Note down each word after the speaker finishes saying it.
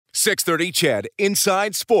630 CHED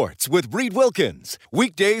Inside Sports with Reed Wilkins.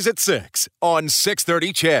 Weekdays at 6 on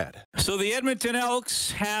 630 CHED. So the Edmonton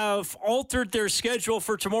Elks have altered their schedule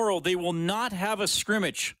for tomorrow. They will not have a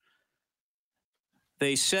scrimmage.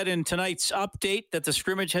 They said in tonight's update that the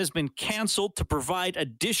scrimmage has been canceled to provide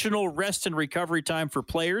additional rest and recovery time for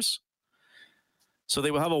players. So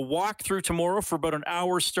they will have a walkthrough tomorrow for about an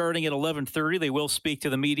hour starting at 11:30. They will speak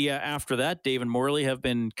to the media after that. Dave and Morley have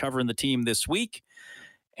been covering the team this week.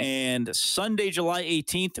 And Sunday, July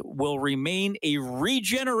 18th, will remain a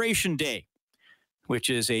regeneration day, which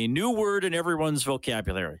is a new word in everyone's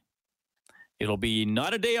vocabulary. It'll be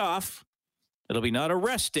not a day off. It'll be not a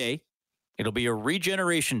rest day. It'll be a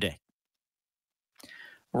regeneration day.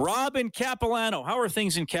 Rob in Capilano. How are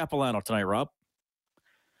things in Capilano tonight, Rob?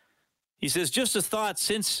 He says, just a thought,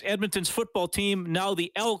 since Edmonton's football team, now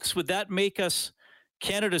the Elks, would that make us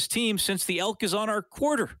Canada's team since the Elk is on our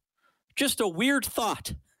quarter? Just a weird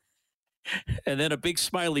thought. And then a big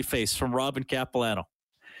smiley face from Rob in Capilano.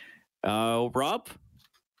 Rob,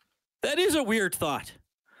 that is a weird thought.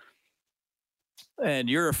 And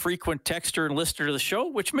you're a frequent texter and listener to the show,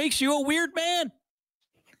 which makes you a weird man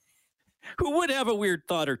who would have a weird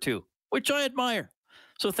thought or two, which I admire.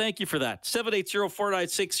 So thank you for that.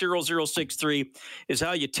 780-496-0063 is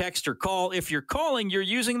how you text or call. If you're calling, you're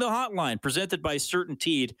using the hotline presented by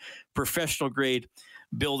CertainTeed Professional Grade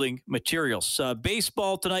Building Materials.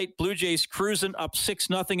 Baseball tonight, Blue Jays cruising up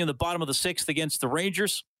 6-0 in the bottom of the sixth against the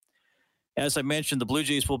Rangers. As I mentioned, the Blue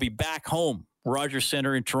Jays will be back home, Rogers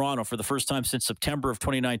Centre in Toronto, for the first time since September of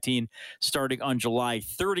 2019, starting on July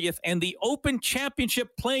 30th. And the Open Championship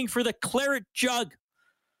playing for the Claret Jug.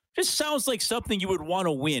 Just sounds like something you would want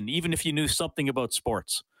to win, even if you knew something about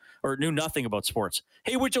sports or knew nothing about sports.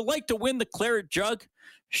 Hey, would you like to win the Claret Jug?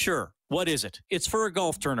 Sure. What is it? It's for a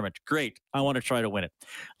golf tournament. Great. I want to try to win it.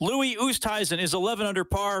 Louis Oosthuizen is 11 under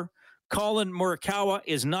par. Colin Morikawa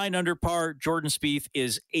is 9 under par. Jordan Spieth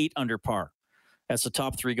is 8 under par. That's the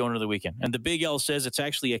top three going into the weekend. And the Big L says it's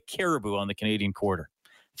actually a caribou on the Canadian quarter.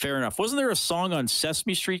 Fair enough. Wasn't there a song on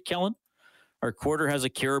Sesame Street, Kellen? Our quarter has a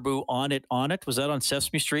caribou on it. Was that on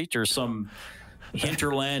Sesame Street or some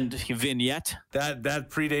hinterland vignette? That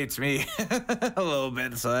predates me a little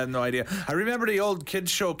bit, so I have no idea. I remember the old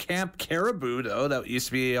kids show Camp Caribou, though. That used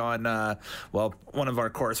to be on, one of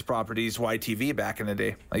our Chorus properties, YTV, back in the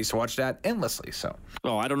day. I used to watch that endlessly. So.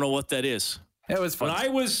 Oh, I don't know what that is. It was fun. When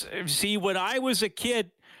I was a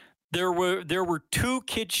kid, there were two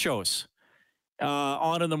kid shows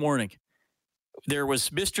on in the morning. There was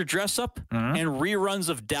Mr. Dress Up and reruns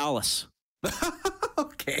of Dallas.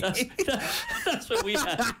 Okay. That's what we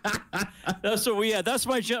had. That's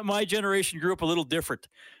my generation grew up a little different.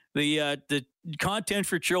 The content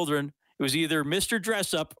for children, it was either Mr.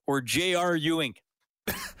 Dress Up or J.R. Ewing.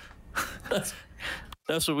 That's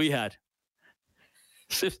what we had.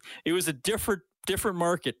 It was a different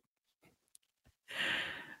market.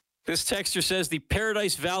 This texter says the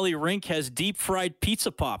Paradise Valley rink has deep fried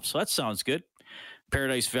pizza pops. So that sounds good.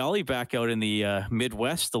 Paradise Valley, back out in the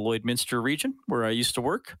Midwest, the Lloydminster region, where I used to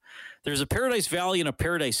work. There's a Paradise Valley and a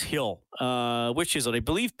Paradise Hill. Which is it? I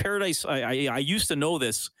believe Paradise, I used to know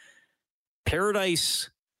this. Paradise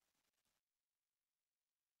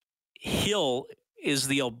Hill is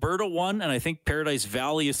the Alberta one, and I think Paradise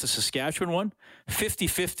Valley is the Saskatchewan one.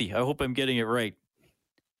 50-50. I hope I'm getting it right.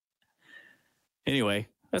 Anyway,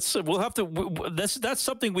 that's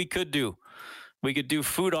something we could do. We could do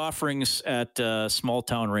food offerings at small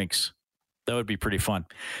town rinks. That would be pretty fun.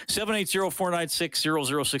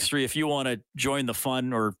 780-496-0063 if you want to join the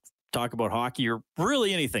fun or talk about hockey or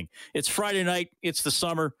really anything. It's Friday night. It's the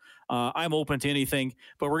summer. I'm open to anything.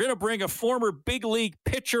 But we're going to bring a former big league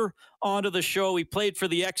pitcher onto the show. He played for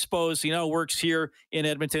the Expos. He now works here in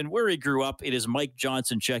Edmonton, where he grew up. It is Mike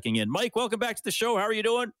Johnson checking in. Mike, welcome back to the show. How are you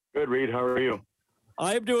doing? Good, Reed. How are you?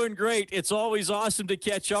 I'm doing great. It's always awesome to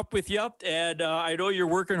catch up with you. And I know you're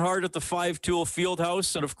working hard at the Five-Tool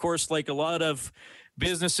Fieldhouse. And, of course, like a lot of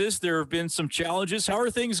businesses, there have been some challenges. How are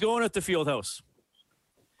things going at the Fieldhouse?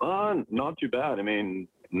 Not too bad. I mean,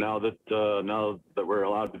 now that we're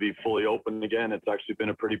allowed to be fully open again, it's actually been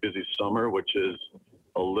a pretty busy summer, which is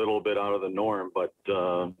a little bit out of the norm. But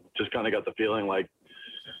just kind of got the feeling like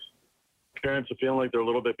parents are feeling like they're a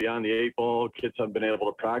little bit behind the eight ball. Kids haven't been able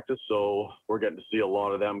to practice, so we're getting to see a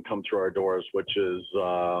lot of them come through our doors, which is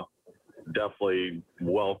definitely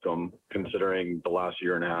welcome considering the last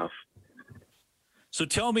year and a half. So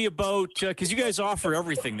tell me about, because you guys offer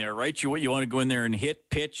everything there, right? You want to go in there and hit,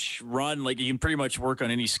 pitch, run, like you can pretty much work on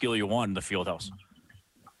any skill you want in the field house.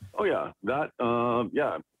 Oh, yeah.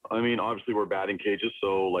 I mean, obviously we're batting cages,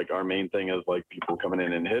 so like our main thing is like people coming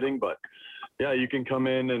in and hitting, but Yeah, you can come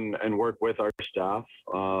in and work with our staff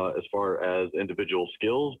as far as individual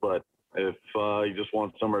skills, but if you just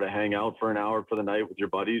want somewhere to hang out for an hour for the night with your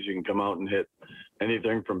buddies, you can come out and hit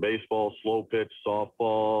anything from baseball, slow pitch,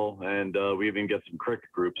 softball, and we even get some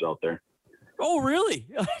cricket groups out there. Oh, really?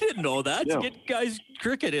 I didn't know that. Yeah. To get guys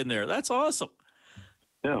cricket in there. That's awesome.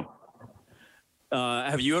 Yeah.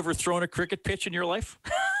 Have you ever thrown a cricket pitch in your life?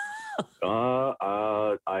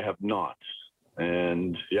 I have not.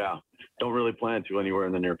 And yeah, don't really plan to anywhere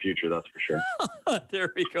in the near future, that's for sure.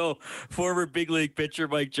 There we go. Former big league pitcher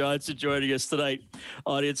Mike Johnson joining us tonight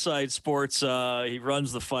on Inside Sports. He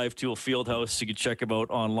runs the 5-Tool Fieldhouse. You can check him out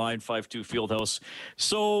online, 5-2 Fieldhouse.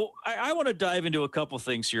 So I want to dive into a couple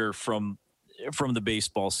things here from the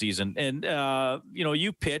baseball season. And,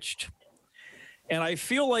 you pitched. And I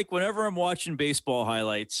feel like whenever I'm watching baseball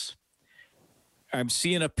highlights, I'm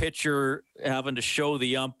seeing a pitcher having to show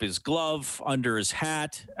the ump his glove under his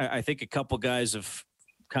hat. I think a couple guys have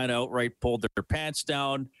kind of outright pulled their pants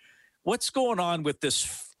down. What's going on with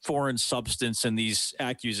this foreign substance and these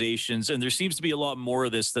accusations? And there seems to be a lot more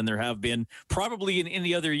of this than there have been probably in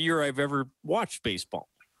any other year I've ever watched baseball.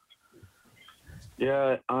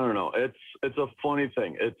 Yeah, I don't know. It's a funny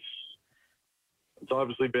thing. It's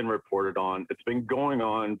obviously been reported on. It's been going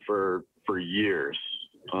on for years.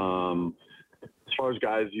 As far as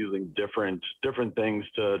guys using different things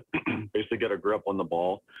to basically get a grip on the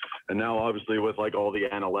ball, and now obviously with like all the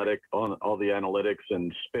analytics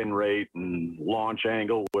and spin rate and launch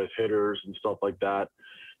angle with hitters and stuff like that,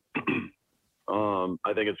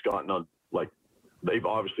 I think it's gotten they've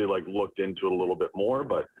obviously looked into it a little bit more.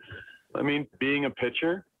 But I mean, being a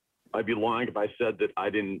pitcher, I'd be lying if I said that I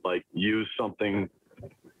didn't use something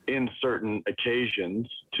in certain occasions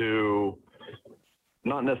to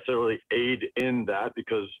not necessarily aid in that,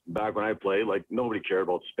 because back when I played, nobody cared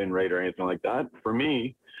about spin rate or anything like that. For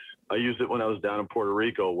me, I used it when I was down in Puerto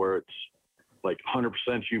Rico, where it's 100%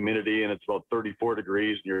 humidity and it's about 34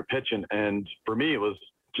 degrees and you're pitching. And for me, it was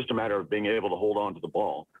just a matter of being able to hold on to the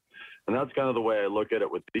ball. And that's kind of the way I look at it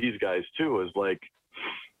with these guys too, is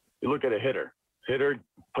you look at a hitter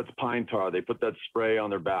puts pine tar, they put that spray on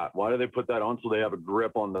their bat. Why do they put that on? So they have a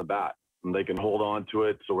grip on the bat and they can hold on to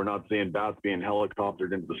it, so we're not seeing bats being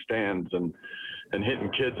helicoptered into the stands and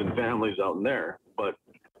hitting kids and families out in there. But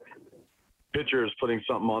pitchers putting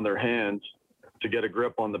something on their hands to get a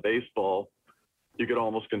grip on the baseball, you could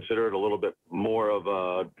almost consider it a little bit more of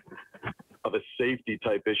a safety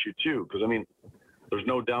type issue too. Because I mean, there's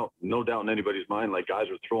no doubt in anybody's mind, guys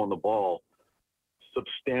are throwing the ball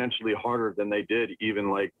substantially harder than they did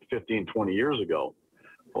even 15, 20 years ago.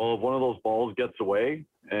 Well, if one of those balls gets away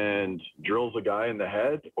and drills a guy in the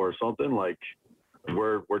head or something,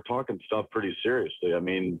 we're talking stuff pretty seriously. I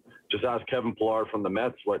mean, just ask Kevin Pillar from the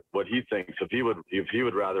Mets what he thinks, if he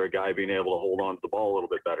would rather a guy being able to hold on to the ball a little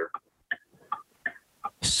bit better.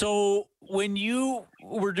 So when you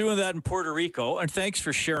were doing that in Puerto Rico, and thanks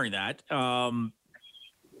for sharing that,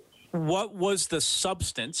 what was the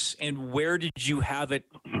substance and where did you have it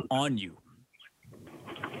on you?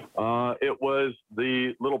 It was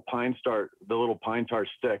the little pine tar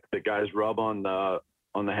stick that guys rub on the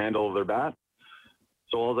handle of their bat.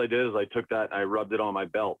 So all I did is I took that and I rubbed it on my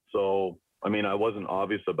belt. So, I mean, I wasn't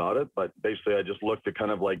obvious about it, but basically I just looked to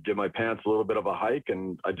kind of give my pants a little bit of a hike,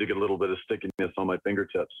 and I did get a little bit of stickiness on my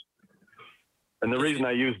fingertips. And the reason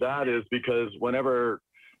I use that is because whenever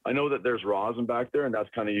I know that there's rosin back there, and that's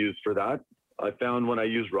kind of used for that. I found when I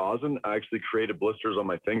use rosin, I actually created blisters on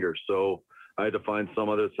my fingers. So I had to find some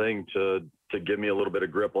other thing to give me a little bit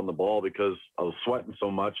of grip on the ball, because I was sweating so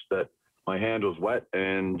much that my hand was wet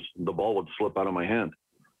and the ball would slip out of my hand.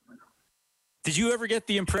 Did you ever get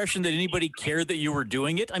the impression that anybody cared that you were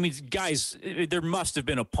doing it? I mean, guys, there must have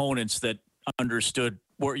been opponents that understood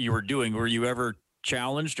what you were doing. Were you ever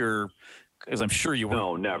challenged, or? Because I'm sure you were.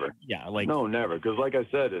 No, never. Yeah, no, never. Because like I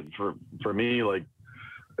said, for me,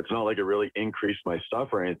 it's not like it really increased my stuff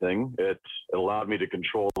or anything. It allowed me to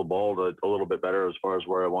control the ball a little bit better as far as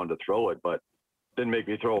where I wanted to throw it, but didn't make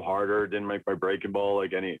me throw harder. Didn't make my breaking ball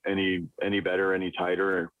any better, any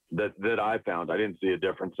tighter. That I found. I didn't see a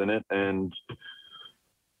difference in it, and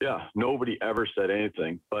yeah, nobody ever said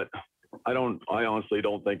anything. But I honestly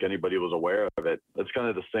don't think anybody was aware of it. It's kind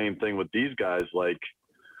of the same thing with these guys.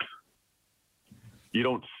 You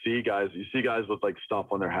don't see guys, you see guys with stuff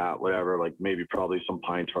on their hat, whatever, maybe probably some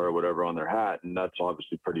pine tar or whatever on their hat. And that's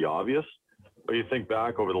obviously pretty obvious. But you think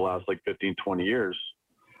back over the last 15, 20 years,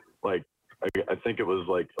 I think it was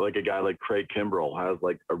like a guy like Craig Kimbrell has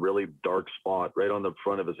a really dark spot right on the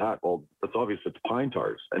front of his hat. Well, that's obvious, it's pine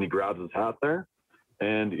tars. And he grabs his hat there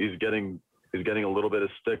and he's getting a little bit of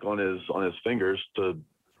stick on his fingers to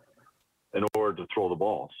in order to throw the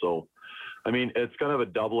ball. So, I mean, it's kind of a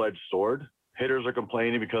double-edged sword. Hitters are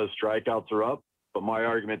complaining because strikeouts are up, but my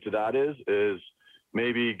argument to that is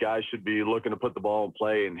maybe guys should be looking to put the ball in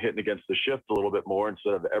play and hitting against the shift a little bit more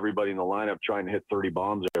instead of everybody in the lineup trying to hit 30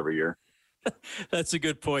 bombs every year. That's a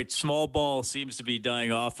good point. Small ball seems to be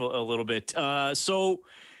dying off a little bit. So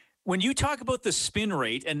when you talk about the spin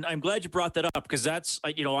rate, and I'm glad you brought that up because that's,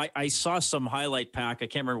 I saw some highlight pack. I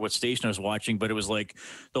can't remember what station I was watching, but it was like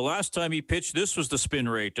the last time he pitched, this was the spin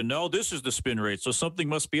rate, and now this is the spin rate. So something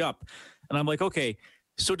must be up. And I'm like, okay,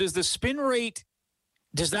 so does the spin rate,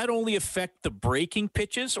 does that only affect the breaking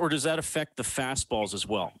pitches or does that affect the fastballs as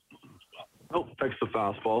well? No, it affects the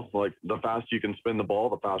fastball. Like the faster you can spin the ball,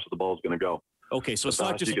 the faster the ball is going to go. Okay, so it's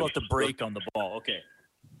not just about the break on the ball. Okay.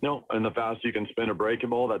 No, and the faster you can spin a breaking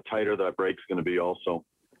ball, the tighter that break's going to be also.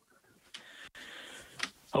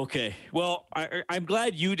 Okay. Well, I'm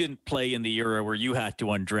glad you didn't play in the era where you had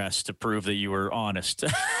to undress to prove that you were honest.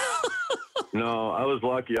 No, I was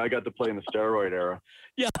lucky. I got to play in the steroid era.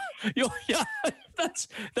 Yeah.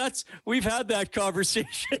 That's we've had that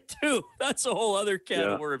conversation too. That's a whole other can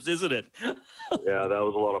of worms, isn't it? Yeah, that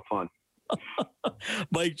was a lot of fun.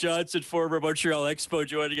 Mike Johnson, former Montreal Expo,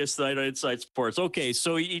 joining us tonight on Inside Sports. Okay,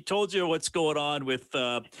 so he told you what's going on with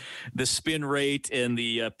the spin rate and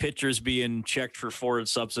the pitchers being checked for foreign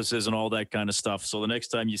substances and all that kind of stuff. So the next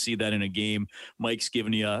time you see that in a game, Mike's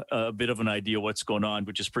giving you a bit of an idea what's going on,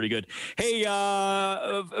 which is pretty good. Hey,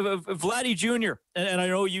 Vladdy Jr., and I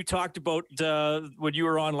know you talked about when you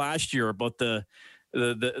were on last year about the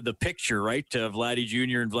picture, right? Vladdy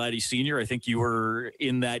Jr. and Vladdy Sr. I think you were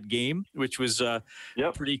in that game, which was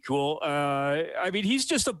pretty cool. I mean, he's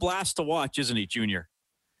just a blast to watch, isn't he, Junior?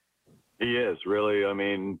 He is, really. I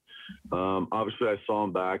mean, obviously I saw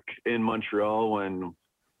him back in Montreal when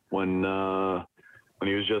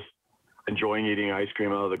he was just enjoying eating ice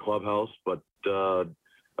cream out of the clubhouse. But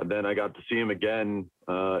then I got to see him again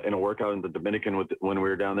in a workout in the Dominican when we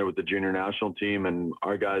were down there with the junior national team, and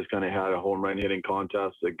our guys kind of had a home run hitting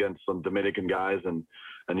contest against some Dominican guys, and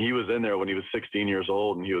he was in there when he was 16 years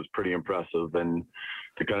old, and he was pretty impressive. And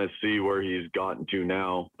to kind of see where he's gotten to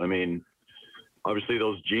now, I mean, obviously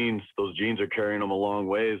those genes are carrying him a long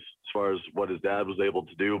ways as far as what his dad was able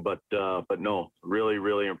to do, but no, really,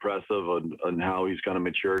 really impressive on how he's kind of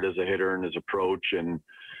matured as a hitter and his approach, and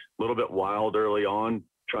a little bit wild early on,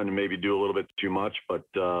 trying to maybe do a little bit too much, but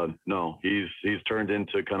no, he's turned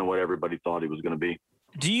into kind of what everybody thought he was going to be.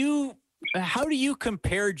 How do you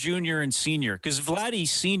compare junior and senior? Because Vladdy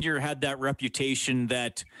Sr. had that reputation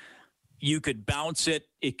that you could bounce it,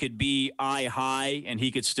 it could be eye high, and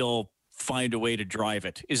he could still find a way to drive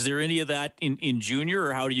it. Is there any of that in junior,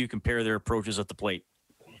 or how do you compare their approaches at the plate?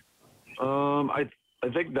 I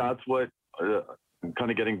think that's what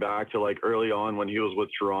kind of getting back to like early on when he was with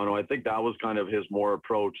Toronto, I think that was kind of his more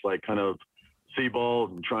approach, like kind of see ball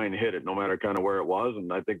and try and hit it no matter kind of where it was.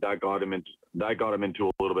 And I think that got him into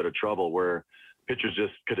a little bit of trouble where pitchers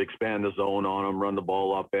just could expand the zone on him, run the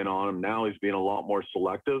ball up in on him. Now he's being a lot more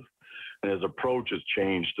selective, and his approach has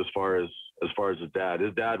changed as far as his dad.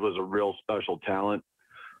 His dad was a real special talent,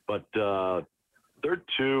 but I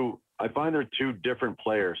find they're two different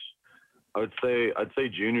players. I'd say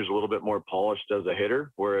Junior's a little bit more polished as a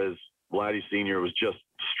hitter, whereas Vladdy Sr. was just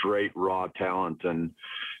straight raw talent, and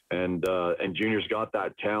Junior's got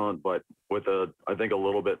that talent, but with I think a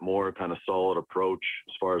little bit more kind of solid approach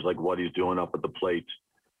as far as like what he's doing up at the plate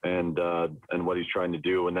and what he's trying to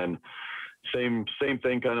do. And then same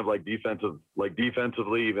thing, kind of like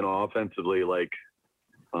defensively, even offensively, like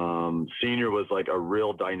Senior was like a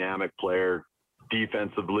real dynamic player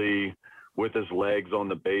defensively, with his legs on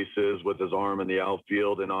the bases, with his arm in the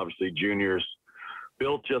outfield. And obviously Junior's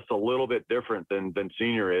built just a little bit different than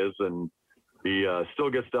Senior is. And he still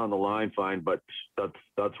gets down the line fine, but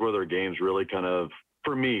that's where their games really kind of,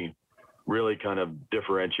 for me, really kind of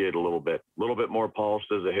differentiate a little bit more polished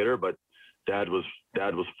as a hitter, but dad was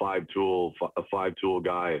a five tool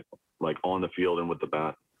guy, like on the field and with the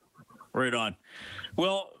bat. Right on.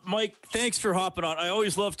 Well, Mike, thanks for hopping on. I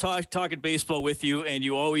always love talking baseball with you, and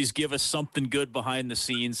you always give us something good behind the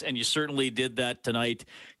scenes, and you certainly did that tonight.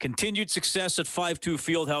 Continued success at 5-2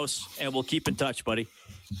 Fieldhouse, and we'll keep in touch, buddy.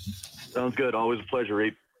 Sounds good. Always a pleasure,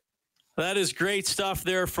 Reed. That is great stuff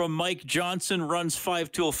there from Mike Johnson, runs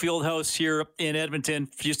 5-Tool Fieldhouse here in Edmonton.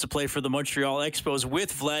 Used to play for the Montreal Expos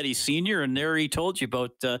with Vladdy Sr., and there he told you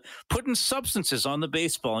about putting substances on the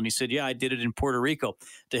baseball. And he said, yeah, I did it in Puerto Rico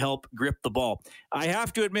to help grip the ball. I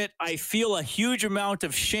have to admit, I feel a huge amount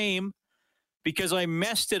of shame because I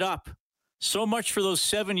messed it up so much for those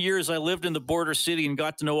 7 years I lived in the border city and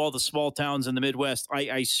got to know all the small towns in the Midwest.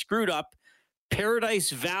 I screwed up Paradise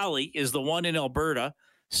Valley is the one in Alberta,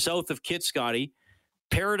 south of Kitscoty.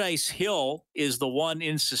 Paradise Hill is the one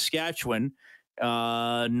in Saskatchewan,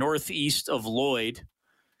 northeast of Lloyd.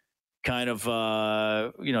 Kind of,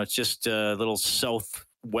 it's just a little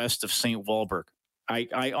southwest of St. Walburg.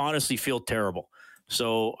 I honestly feel terrible.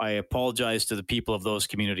 So I apologize to the people of those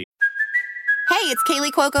communities. Hey, it's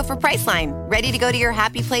Kaylee Cuoco for Priceline. Ready to go to your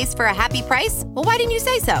happy place for a happy price? Well, why didn't you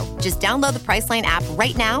say so? Just download the Priceline app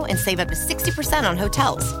right now and save up to 60% on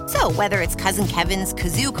hotels. So whether it's Cousin Kevin's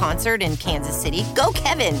Kazoo Concert in Kansas City, go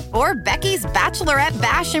Kevin, or Becky's Bachelorette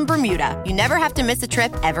Bash in Bermuda, you never have to miss a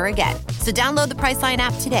trip ever again. So download the Priceline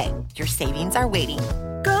app today. Your savings are waiting.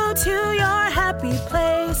 Go to your happy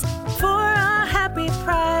place for a happy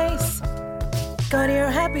price. Go to your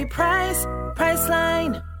happy price,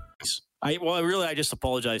 Priceline. I just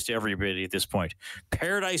apologize to everybody at this point.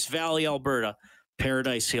 Paradise Valley, Alberta,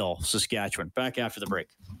 Paradise Hill, Saskatchewan. Back after the break.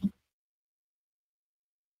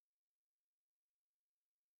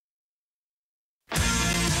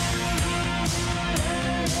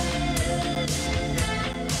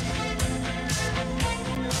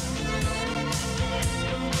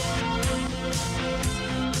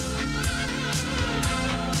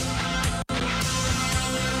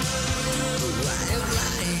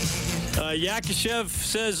 Yakishev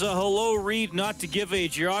says, hello, Reed, not to give a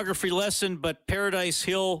geography lesson, but Paradise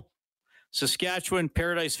Hill, Saskatchewan,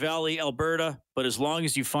 Paradise Valley, Alberta. But as long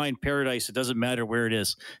as you find paradise, it doesn't matter where it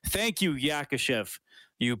is. Thank you, Yakishev,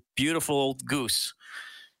 you beautiful old goose.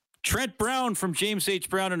 Trent Brown from James H.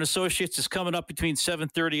 Brown and Associates is coming up between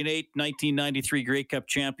 7:30 and 8, 1993 Grey Cup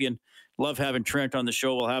champion. Love having Trent on the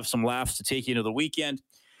show. We'll have some laughs to take you into the weekend.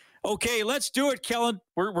 Okay, let's do it, Kellen.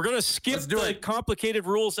 We're going to skip the complicated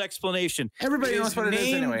rules explanation. Everybody knows what it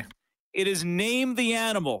is anyway. It is Name the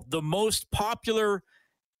Animal, the most popular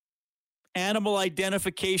animal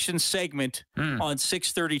identification segment on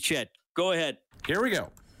 6:30 Chet. Go ahead. Here we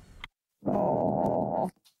go.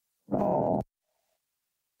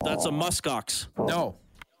 That's a muskox. No.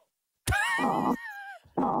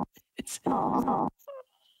 It's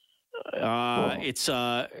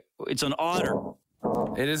an otter.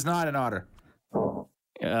 It is not an otter.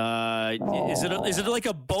 Is it like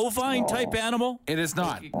a bovine type animal? It is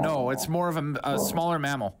not. No, it's more of a smaller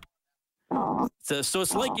mammal. So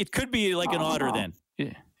it's like, it could be like an otter then.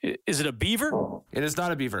 Is it a beaver? It is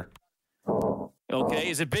not a beaver. Okay.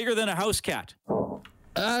 Is it bigger than a house cat?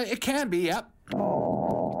 It can be. Yep.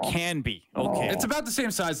 Can be. Okay. It's about the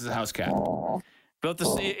same size as a house cat. About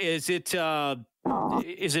this. Is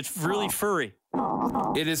it really furry?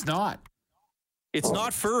 It is not. It's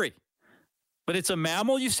not furry, but it's a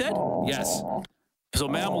mammal, you said? Yes. So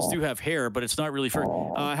mammals do have hair, but it's not really furry.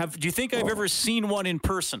 Do you think I've ever seen one in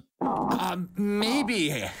person?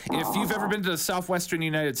 Maybe. If you've ever been to the southwestern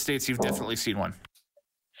United States, you've definitely seen one.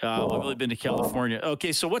 I've only been to California.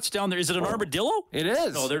 Okay, so what's down there? Is it an armadillo? It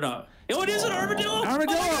is. No, they're not. Oh, it is an armadillo?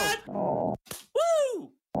 Armadillo. Oh,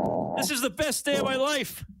 woo! This is the best day of my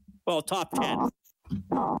life. Well, top 10.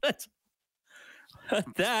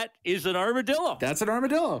 That is an armadillo. That's an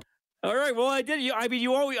armadillo. All right. Well, I did.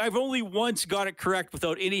 I've only once got it correct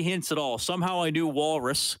without any hints at all. Somehow I knew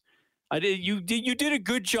walrus. I did. You did a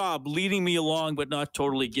good job leading me along, but not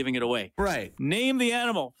totally giving it away. Right. Name the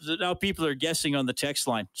animal. Now people are guessing on the text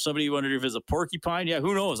line. Somebody wondered if it's a porcupine. Yeah,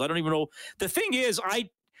 who knows? I don't even know. The thing is, I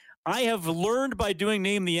have learned by doing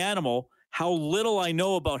Name the Animal how little I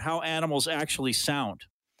know about how animals actually sound.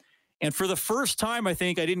 And for the first time, I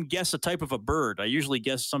think I didn't guess a type of a bird. I usually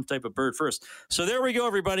guess some type of bird first. So there we go,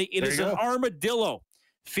 everybody. It is an armadillo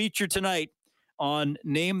featured tonight on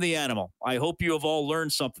Name the Animal. I hope you have all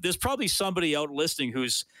learned something. There's probably somebody out listening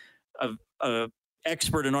who's a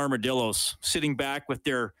expert in armadillos, sitting back with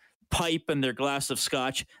their pipe and their glass of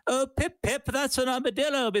scotch. Oh, pip, pip, that's an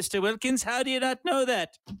armadillo, Mr. Wilkins. How do you not know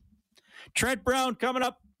that? Trent Brown coming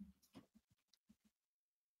up.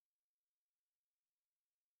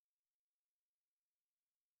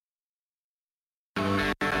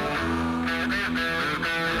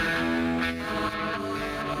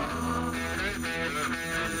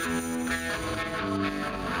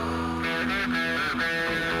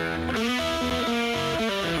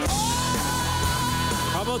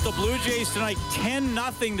 The Blue Jays tonight,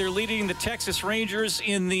 10-0. They're leading the Texas Rangers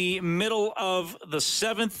in the middle of the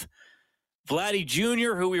seventh. Vladdy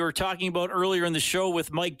Jr., who we were talking about earlier in the show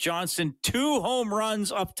with Mike Johnson, 2 home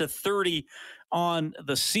runs up to 30 on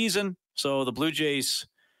the season. So the Blue Jays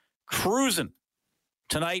cruising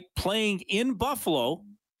tonight, playing in Buffalo.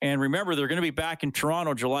 And remember, they're going to be back in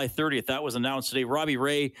Toronto July 30th. That was announced today. Robbie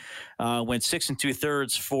Ray went 6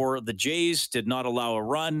 2/3 for the Jays, did not allow a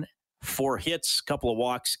run. 4 hits, couple of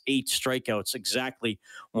walks, 8 strikeouts, exactly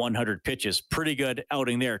 100 pitches. Pretty good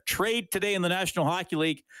outing there. Trade today in the National Hockey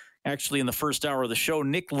League. Actually, in the first hour of the show,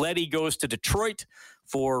 Nick Leddy goes to Detroit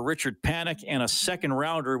for Richard Panik and a second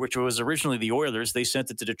rounder, which was originally the Oilers. They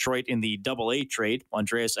sent it to Detroit in the AA trade.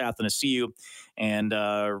 Andreas Athanasiou and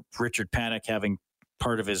Richard Panik having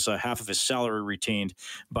part of his half of his salary retained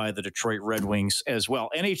by the Detroit Red Wings as well.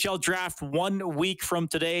 NHL draft 1 week from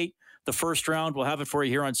today. The first round, we'll have it for you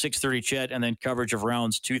here on 6:30 CHED, and then coverage of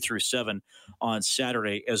rounds 2 through 7 on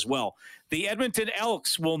Saturday as well. The Edmonton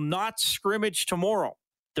Elks will not scrimmage tomorrow.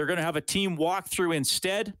 They're going to have a team walkthrough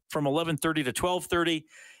instead from 11:30 to 12:30,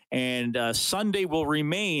 and Sunday will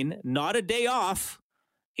remain not a day off.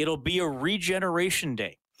 It'll be a regeneration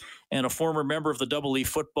day. And a former member of the Double E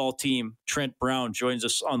football team, Trent Brown, joins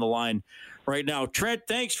us on the line right now. Trent,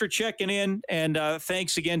 thanks for checking in, and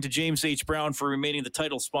thanks again to James H. Brown for remaining the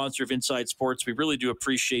title sponsor of Inside Sports. We really do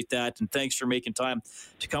appreciate that, and thanks for making time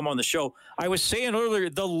to come on the show. I was saying earlier,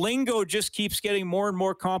 the lingo just keeps getting more and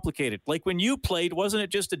more complicated. Like when you played, wasn't it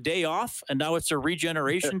just a day off, and now it's a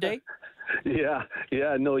regeneration day? Yeah,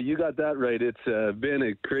 no, you got that right. It's been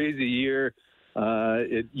a crazy year.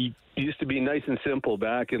 It used to be nice and simple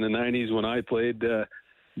back in the 90s when I played,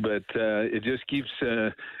 but it just keeps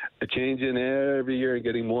changing every year and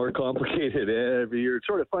getting more complicated every year. It's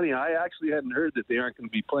sort of funny. I actually hadn't heard that they aren't going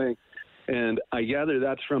to be playing, and I gather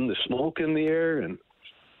that's from the smoke in the air. And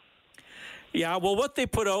yeah, well, what they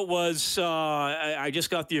put out was I just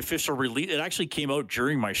got the official release. It actually came out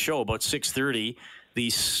during my show about 6:30. The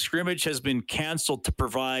scrimmage has been canceled to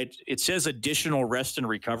provide, it says, additional rest and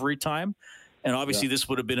recovery time. And obviously this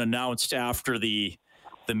would have been announced after the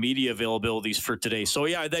media availabilities for today. So,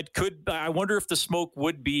 yeah, that could – I wonder if the smoke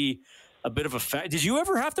would be a bit of a fact. Did you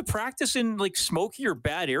ever have to practice in, like, smoky or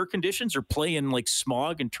bad air conditions or play in, like,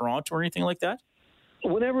 smog in Toronto or anything like that?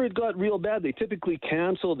 Whenever it got real bad, they typically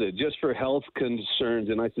canceled it just for health concerns,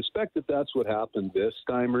 and I suspect that that's what happened this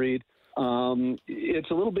time, Reed.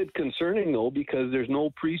 It's a little bit concerning, though, because there's no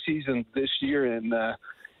preseason this year, and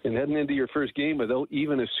heading into your first game without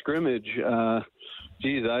even a scrimmage,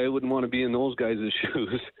 geez, I wouldn't want to be in those guys'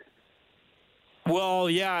 shoes. Well,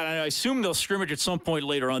 yeah, I assume they'll scrimmage at some point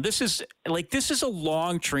later on. This is a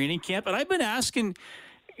long training camp, and I've been asking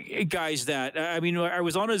guys that. I mean, I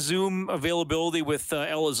was on a Zoom availability with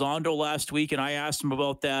Elizondo last week, and I asked him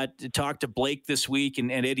about that. Talked to Blake this week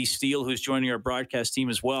and Eddie Steele, who's joining our broadcast team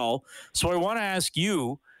as well. So I want to ask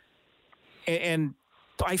you, and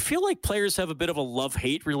I feel like players have a bit of a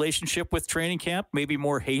love-hate relationship with training camp, maybe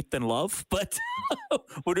more hate than love. But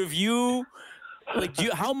what have you,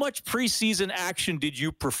 how much preseason action did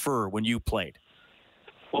you prefer when you played?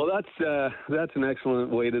 Well, that's an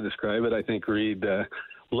excellent way to describe it, I think, Reed.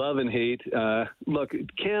 Love and hate. Look,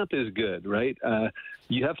 camp is good, right?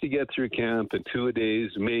 You have to get through camp in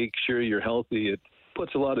 2-a-days, make sure you're healthy. It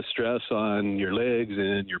puts a lot of stress on your legs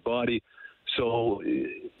and your body. So,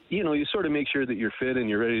 you sort of make sure that you're fit and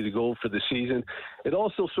you're ready to go for the season. It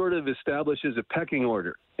also sort of establishes a pecking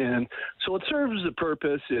order. And so it serves a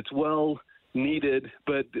purpose. It's well needed,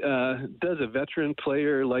 but does a veteran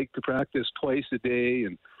player like to practice twice a day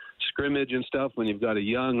and scrimmage and stuff when you've got a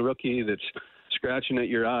young rookie that's scratching at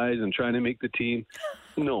your eyes and trying to make the team?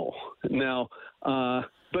 No. Now,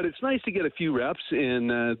 but it's nice to get a few reps in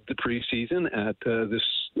the preseason at the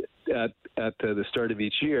start of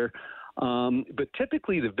each year. But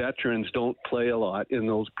typically the veterans don't play a lot in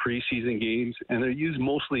those preseason games, and they're used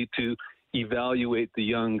mostly to evaluate the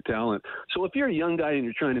young talent. So if you're a young guy and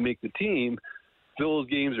you're trying to make the team, those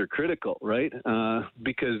games are critical, right?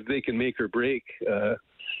 Because they can make or break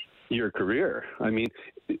your career. I mean,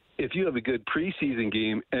 if you have a good preseason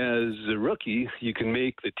game as a rookie, you can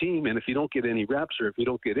make the team, and if you don't get any reps, or if you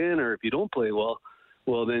don't get in, or if you don't play well,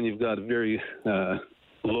 then you've got a very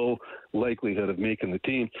low likelihood of making the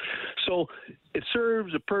team. So it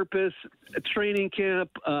serves a purpose. A training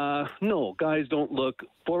camp, no, guys don't look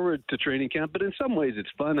forward to training camp, but in some ways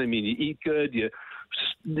it's fun. I mean, you eat good,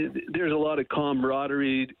 there's a lot of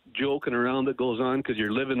camaraderie, joking around that goes on because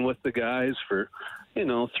you're living with the guys for,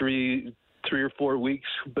 3 or 4 weeks.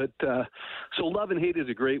 But so love and hate is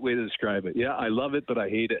a great way to describe it. Yeah, I love it, but I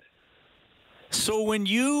hate it. So when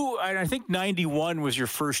I think 91 was your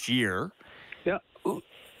first year. Yeah.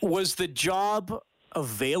 Was the job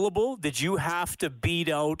available? Did you have to beat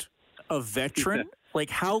out a veteran? Like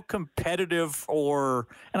how competitive I've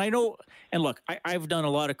done a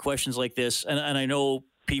lot of questions like this, and I know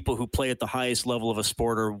people who play at the highest level of a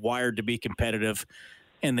sport are wired to be competitive.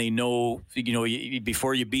 and they know,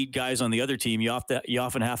 before you beat guys on the other team, you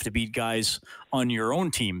often have to beat guys on your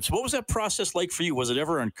own team. So what was that process like for you? Was it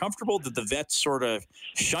ever uncomfortable? Did the vets sort of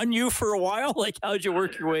shun you for a while? Like, how'd you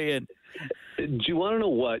work your way in? Do you want to know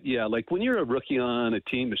what? Yeah, like when you're a rookie on a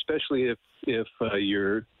team, especially if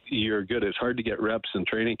you're good, it's hard to get reps in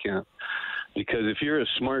training camp, because if you're a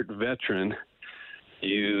smart veteran,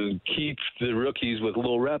 you keep the rookies with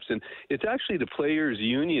low reps. And it's actually the players'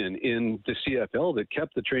 union in the CFL that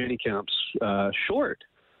kept the training camps short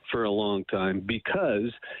for a long time,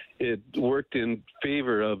 because it worked in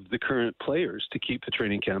favor of the current players to keep the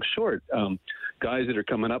training camps short. Guys that are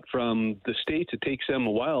coming up from the States, it takes them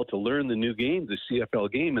a while to learn the new game, the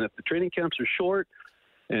CFL game. And if the training camps are short,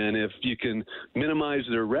 and if you can minimize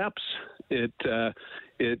their reps, it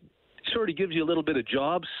sort of gives you a little bit of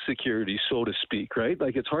job security, so to speak, right?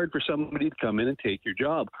 Like, it's hard for somebody to come in and take your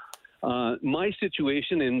job. My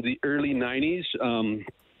situation in the early 90s,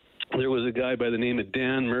 there was a guy by the name of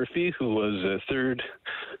Dan Murphy, who was a third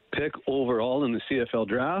pick overall in the CFL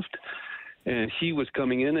draft, and he was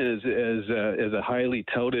coming in as a highly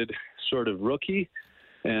touted sort of rookie,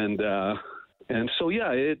 and so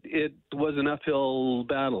yeah, it was an uphill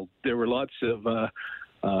battle. There were lots of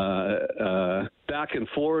back and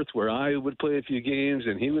forth where I would play a few games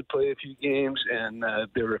and he would play a few games, and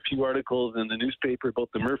there were a few articles in the newspaper about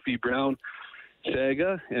the Murphy-Brown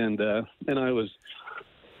saga, and I was,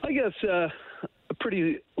 I guess,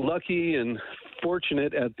 pretty lucky and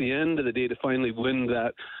fortunate at the end of the day to finally win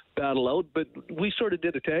that battle out. But we sort of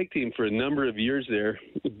did a tag team for a number of years there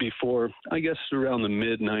before, I guess, around the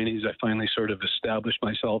mid-90s, I finally sort of established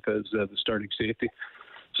myself as the starting safety.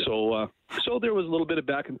 So there was a little bit of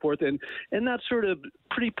back and forth, and that's sort of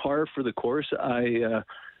pretty par for the course. I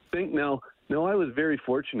think now I was very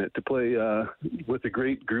fortunate to play with a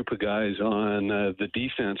great group of guys on the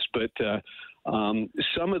defense, but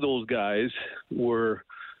some of those guys were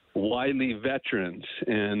wily veterans,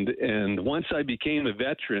 and once I became a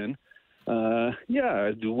veteran,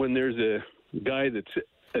 when there's a guy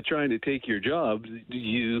that's trying to take your job,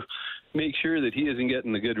 you make sure that he isn't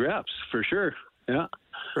getting the good reps, for sure. Yeah.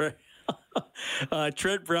 Right.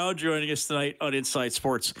 Trent Brown joining us tonight on Inside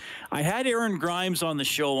Sports. I had Aaron Grimes on the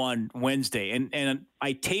show on Wednesday, and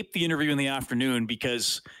I taped the interview in the afternoon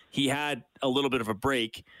because he had a little bit of a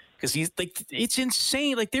break, because he's like, it's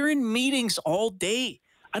insane. Like, they're in meetings all day.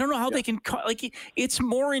 I don't know how they can, it's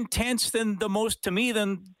more intense than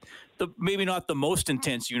maybe not the most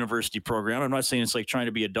intense university program. I'm not saying it's like trying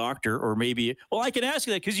to be a doctor, or maybe, well, I can ask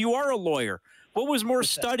you that because you are a lawyer. What was more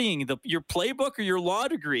studying, your playbook or your law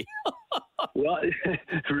degree? Well,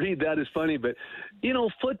 Reed, that is funny, but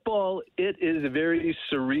football, it is a very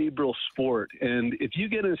cerebral sport, and if you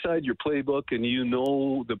get inside your playbook and you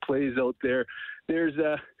know the plays out there,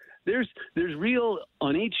 there's real,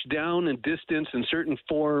 on each down and distance and certain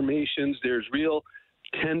formations, there's real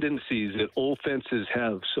tendencies that offenses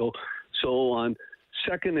have. So on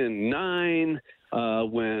 2nd and 9,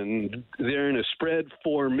 when they're in a spread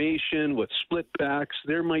formation with split backs,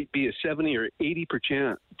 there might be a 70 or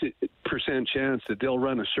 80% chance that they'll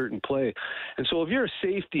run a certain play. And so if you're a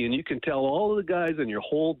safety and you can tell all of the guys on your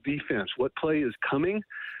whole defense what play is coming,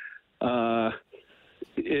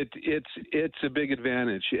 it's a big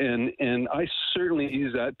advantage, and I certainly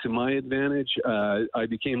use that to my advantage. I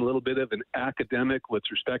became a little bit of an academic with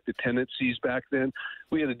respect to tendencies back then.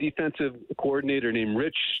 We had a defensive coordinator named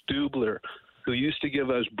Rich Stubler, who used to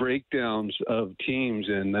give us breakdowns of teams,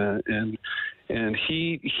 and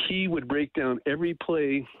he would break down every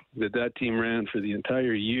play that team ran for the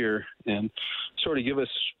entire year and sort of give us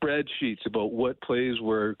spreadsheets about what plays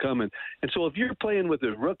were coming. And so if you're playing with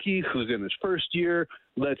a rookie who's in his first year,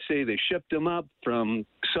 let's say they shipped him up from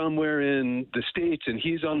somewhere in the States and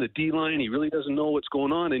he's on the D-line, he really doesn't know what's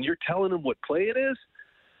going on, and you're telling him what play it is,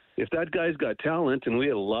 if that guy's got talent, and we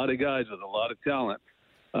had a lot of guys with a lot of talent,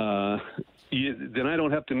 then I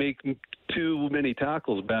don't have to make too many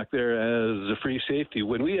tackles back there as a free safety.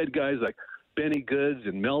 When we had guys like Benny Goods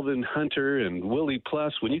and Melvin Hunter and Willie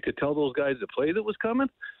Plus, when you could tell those guys the play that was coming,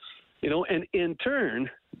 and in turn,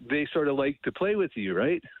 they sort of like to play with you,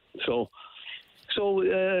 right? So,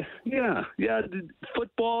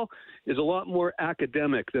 football is a lot more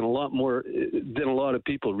academic than a lot of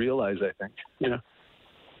people realize, I think,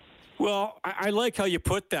 Well, I like how you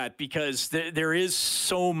put that, because there is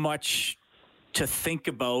so much to think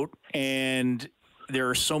about, and there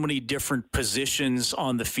are so many different positions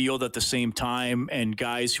on the field at the same time, and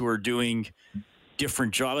guys who are doing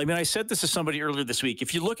different jobs. I mean, I said this to somebody earlier this week.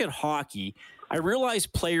 If you look at hockey, I realize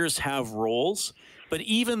players have roles, but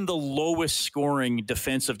even the lowest scoring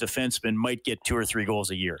defensive defenseman might get 2 or 3 goals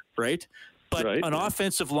a year, right? but an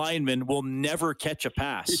offensive lineman will never catch a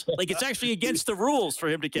pass. Like, it's actually against the rules for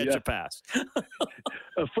him to catch a pass.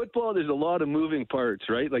 Football, there's a lot of moving parts,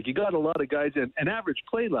 right? Like, you got a lot of guys, and an average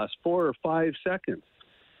play lasts 4 or 5 seconds.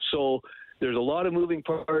 So there's a lot of moving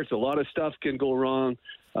parts. A lot of stuff can go wrong.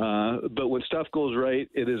 But when stuff goes right,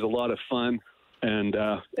 it is a lot of fun. And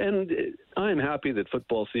I'm happy that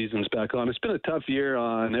football season's back on. It's been a tough year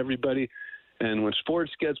on everybody. And when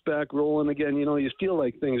sports gets back rolling again, you know, you feel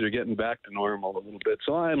like things are getting back to normal a little bit.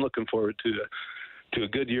 So I'm looking forward to a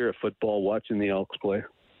good year of football, watching the Elks play.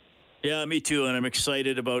 Yeah, me too. And I'm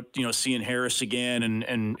excited about, you know, seeing Harris again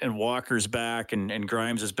and Walker's back and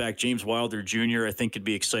Grimes is back. James Wilder Jr. I think could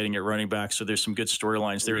be exciting at running back. So there's some good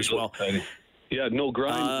storylines there as well. Exciting. Yeah, no,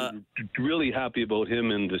 Grimes, really happy about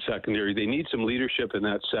him in the secondary. They need some leadership in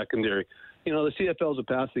that secondary. You know, the CFL is a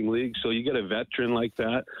passing league, so you get a veteran like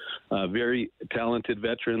that, a very talented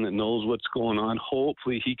veteran that knows what's going on.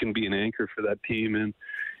 Hopefully he can be an anchor for that team in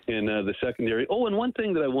the secondary. Oh, and one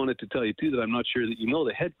thing that I wanted to tell you, too, that I'm not sure that you know,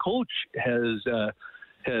 the head coach has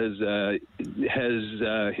his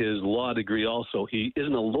law degree also. He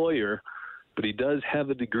isn't a lawyer, but he does have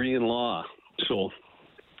a degree in law. So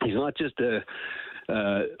he's not just a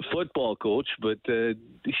football coach, but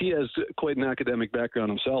he has quite an academic background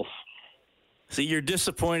himself. See, you're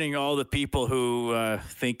disappointing all the people who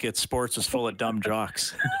think that sports is full of dumb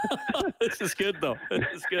jocks. This is good, though. This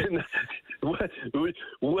is good.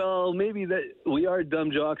 Well, maybe that we are dumb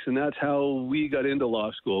jocks, and that's how we got into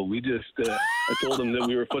law school. We just I told them that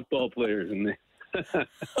we were football players, and they.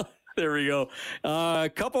 There we go. A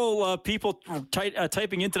couple people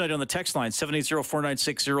typing in tonight on the text line,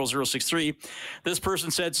 780-496-0063. This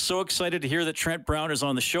person said, so excited to hear that Trent Brown is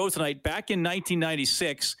on the show tonight. Back in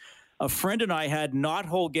 1996, a friend and I had not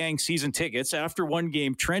whole gang season tickets. After one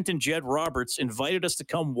game, Trent and Jed Roberts invited us to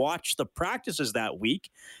come watch the practices that week,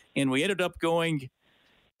 and we ended up going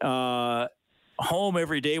home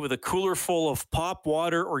every day with a cooler full of pop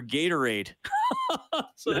water or Gatorade.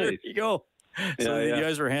 So there you go. So you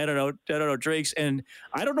guys were handing out drinks, and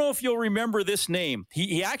I don't know if you'll remember this name.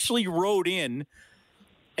 He actually wrote in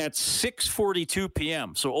at 6:42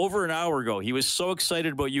 p.m., so over an hour ago. He was so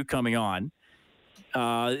excited about you coming on.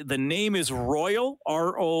 The name is Royal,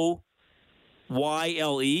 Royle.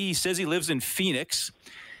 He says he lives in Phoenix,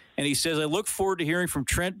 and he says, I look forward to hearing from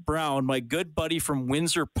Trent Brown, my good buddy from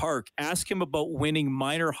Windsor Park. Ask him about winning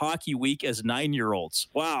minor hockey week as 9-year-olds.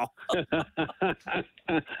 Wow. Yeah.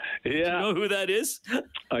 Do you know who that is?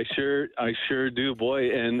 I sure do,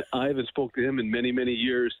 boy. And I haven't spoke to him in many, many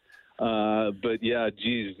years. But yeah,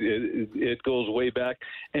 geez, it goes way back.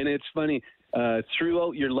 And it's funny,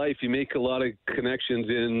 throughout your life, you make a lot of connections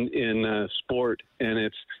in sport. And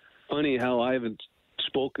it's funny how I haven't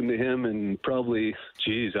spoken to him in probably,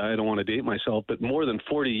 geez, I don't want to date myself, but more than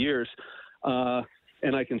 40 years.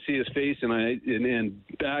 And I can see his face, and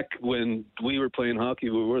back when we were playing hockey,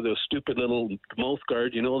 we wore those stupid little mouth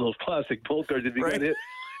guards, you know, those plastic mouth guards. If you got hit,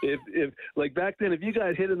 if like back then, if you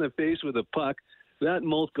got hit in the face with a puck, that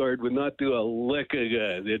mouth guard would not do a lick of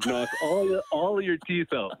good. It'd knock all of your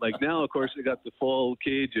teeth out. Like now, of course, they got the full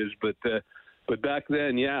cages, but back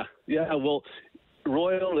then, yeah. Well,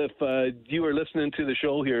 Royal, if you were listening to the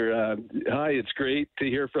show here, hi, it's great to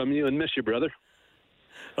hear from you and miss you, brother.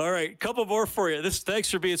 All right, a couple more for you.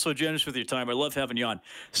 Thanks for being so generous with your time. I love having you on.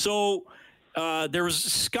 So there was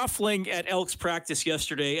scuffling at Elks practice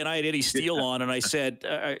yesterday, and I had Eddie Steele on, and I said,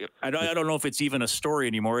 I don't know if it's even a story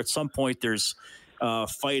anymore. At some point, there's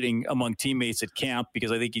fighting among teammates at camp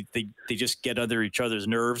because I think they just get under each other's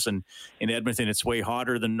nerves, and in Edmonton, it's way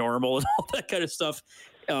hotter than normal and all that kind of stuff.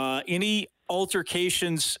 Any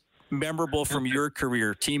altercations memorable from your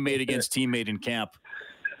career, teammate against teammate in camp?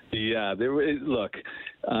 Yeah, look,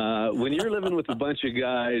 when you're living with a bunch of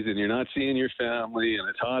guys and you're not seeing your family and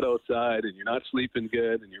it's hot outside and you're not sleeping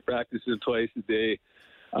good and you're practicing twice a day,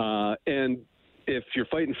 and if you're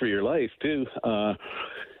fighting for your life too,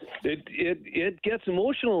 it gets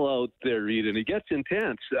emotional out there, Reed, and it gets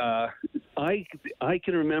intense. I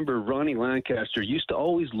can remember Ronnie Lancaster used to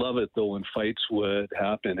always love it, though, when fights would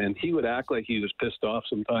happen, and he would act like he was pissed off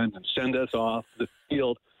sometimes and send us off the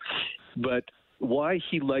field. But why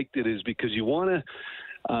he liked it is because you want to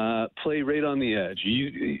play right on the edge.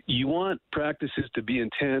 You want practices to be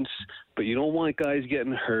intense, but you don't want guys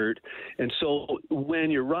getting hurt. And so when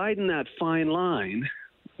you're riding that fine line,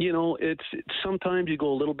 you know, it's sometimes you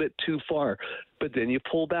go a little bit too far, but then you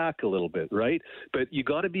pull back a little bit, right? But you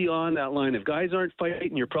got to be on that line. If guys aren't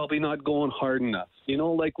fighting, you're probably not going hard enough. You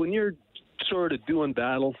know, like when you're sort of doing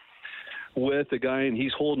battle with a guy and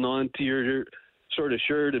he's holding on to your sort of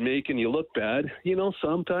sure to making you look bad,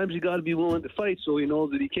 sometimes you got to be willing to fight so he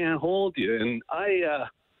knows that he can't hold you. And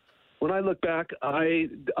when I look back, I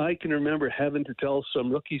can remember having to tell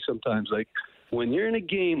some rookies sometimes, like, when you're in a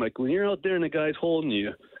game, like when you're out there and the guy's holding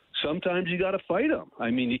you, sometimes you got to fight him. I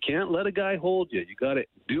mean, you can't let a guy hold you. You got to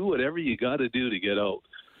do whatever you got to do to get out.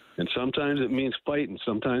 And sometimes it means fighting.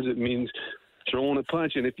 Sometimes it means throwing a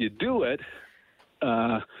punch. And if you do it,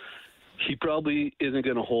 he probably isn't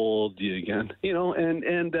going to hold you again,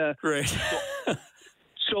 right.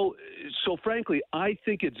 So frankly, I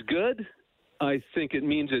think it's good. I think it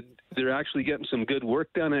means that they're actually getting some good work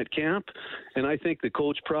done at camp. And I think the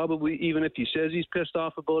coach probably, even if he says he's pissed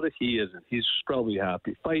off about it, he isn't. He's probably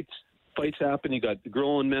happy. Fights happen. You got the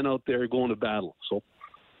grown men out there going to battle. So.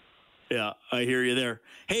 Yeah, I hear you there.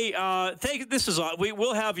 Hey,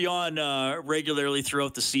 we'll have you on regularly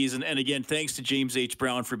throughout the season. And again, thanks to James H.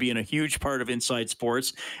 Brown for being a huge part of Inside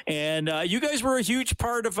Sports. And you guys were a huge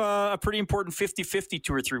part of a pretty important 50-50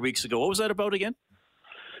 2 or 3 weeks ago. What was that about again?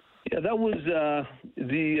 Yeah, that was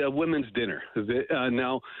the women's dinner.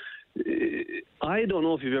 Now, I don't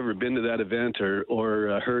know if you've ever been to that event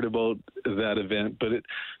or heard about that event, but it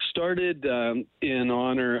started in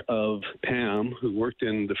honor of Pam, who worked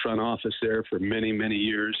in the front office there for many, many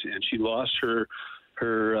years, and she lost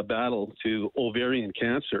her battle to ovarian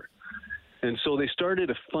cancer. And so they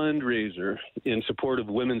started a fundraiser in support of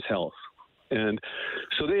women's health. And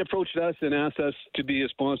so they approached us and asked us to be a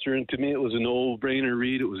sponsor. And to me, it was a no-brainer,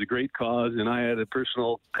 Reed. It was a great cause. And I had a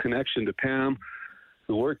personal connection to Pam,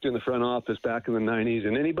 who worked in the front office back in the 90s.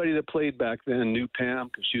 And anybody that played back then knew Pam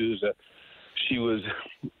because she was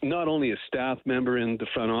not only a staff member in the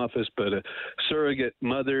front office, but a surrogate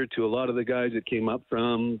mother to a lot of the guys that came up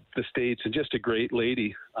from the States, and just a great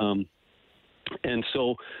lady. And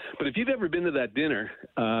so, but if you've ever been to that dinner,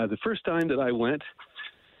 the first time that I went,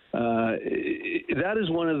 that is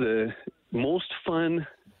one of the most fun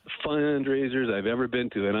fundraisers I've ever been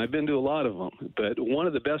to, and I've been to a lot of them, but one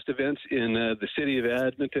of the best events in the city of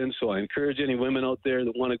Edmonton. So I encourage any women out there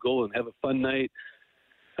that want to go and have a fun night,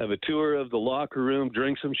 have a tour of the locker room,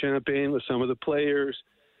 drink some champagne with some of the players,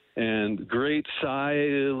 and great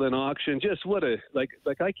silent auction. Just what a like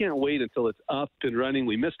I can't wait until it's up and running.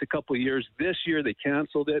 We missed a couple of years. This year they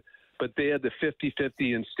canceled it, but they had the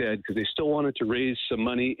 50-50 instead because they still wanted to raise some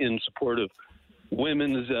money in support of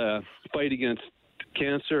women's fight against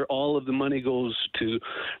cancer. All of the money goes to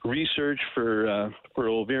research for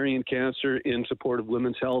ovarian cancer in support of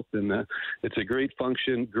women's health, and it's a great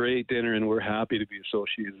function, great dinner, and we're happy to be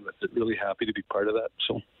associated with it. Really happy to be part of that.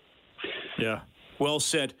 So, yeah, well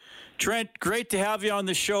said, Trent. Great to have you on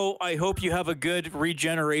the show. I hope you have a good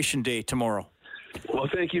regeneration day tomorrow. Well,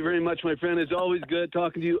 thank you very much, my friend. It's always good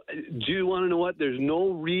talking to you. Do you want to know what? There's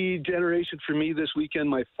no regeneration for me this weekend.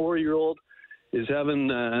 My 4-year-old is having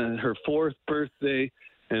her 4th birthday,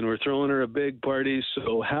 and we're throwing her a big party.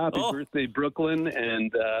 So happy birthday, Brooklyn,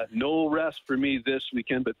 and no rest for me this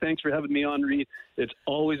weekend. But thanks for having me on, Reed. It's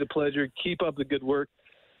always a pleasure. Keep up the good work,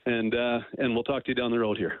 and we'll talk to you down the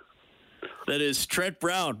road here. That is Trent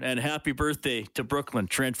Brown, and happy birthday to Brooklyn.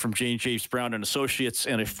 Trent from James Brown and Associates,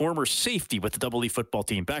 and a former safety with the Double E football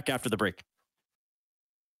team. Back after the break.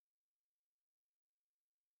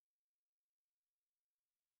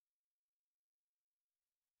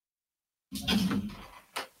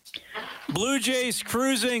 Blue Jays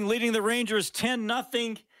cruising, leading the Rangers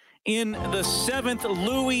 10-0. In the 7th,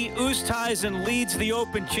 Louis Oosthuizen leads the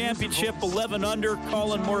Open Championship 11 under.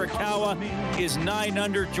 Colin Morikawa is 9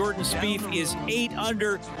 under. Jordan Spieth is 8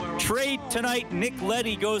 under. Trade tonight. Nick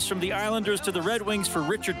Leddy goes from the Islanders to the Red Wings for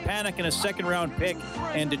Richard Panik and a second-round pick,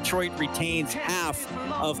 and Detroit retains half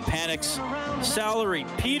of Panik's salary.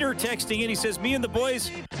 Peter texting in, he says, me and the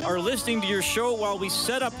boys are listening to your show while we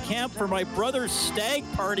set up camp for my brother's stag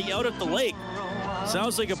party out at the lake.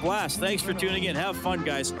 Sounds like a blast. Thanks for tuning in. Have fun,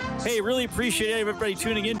 guys. Hey, really appreciate everybody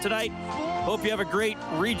tuning in tonight. Hope you have a great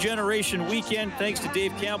regeneration weekend. Thanks to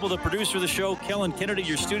Dave Campbell, the producer of the show, Kellen Kennedy,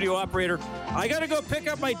 your studio operator. I got to go pick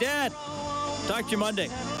up my dad. Talk to you Monday.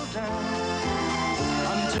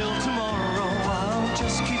 Until tomorrow, I'll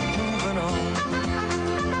just keep moving on.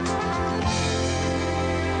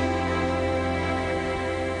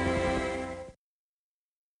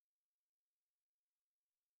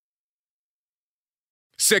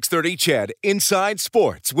 .630 CHED Inside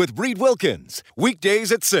Sports with Reed Wilkins.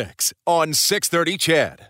 Weekdays at 6 on 630 CHED.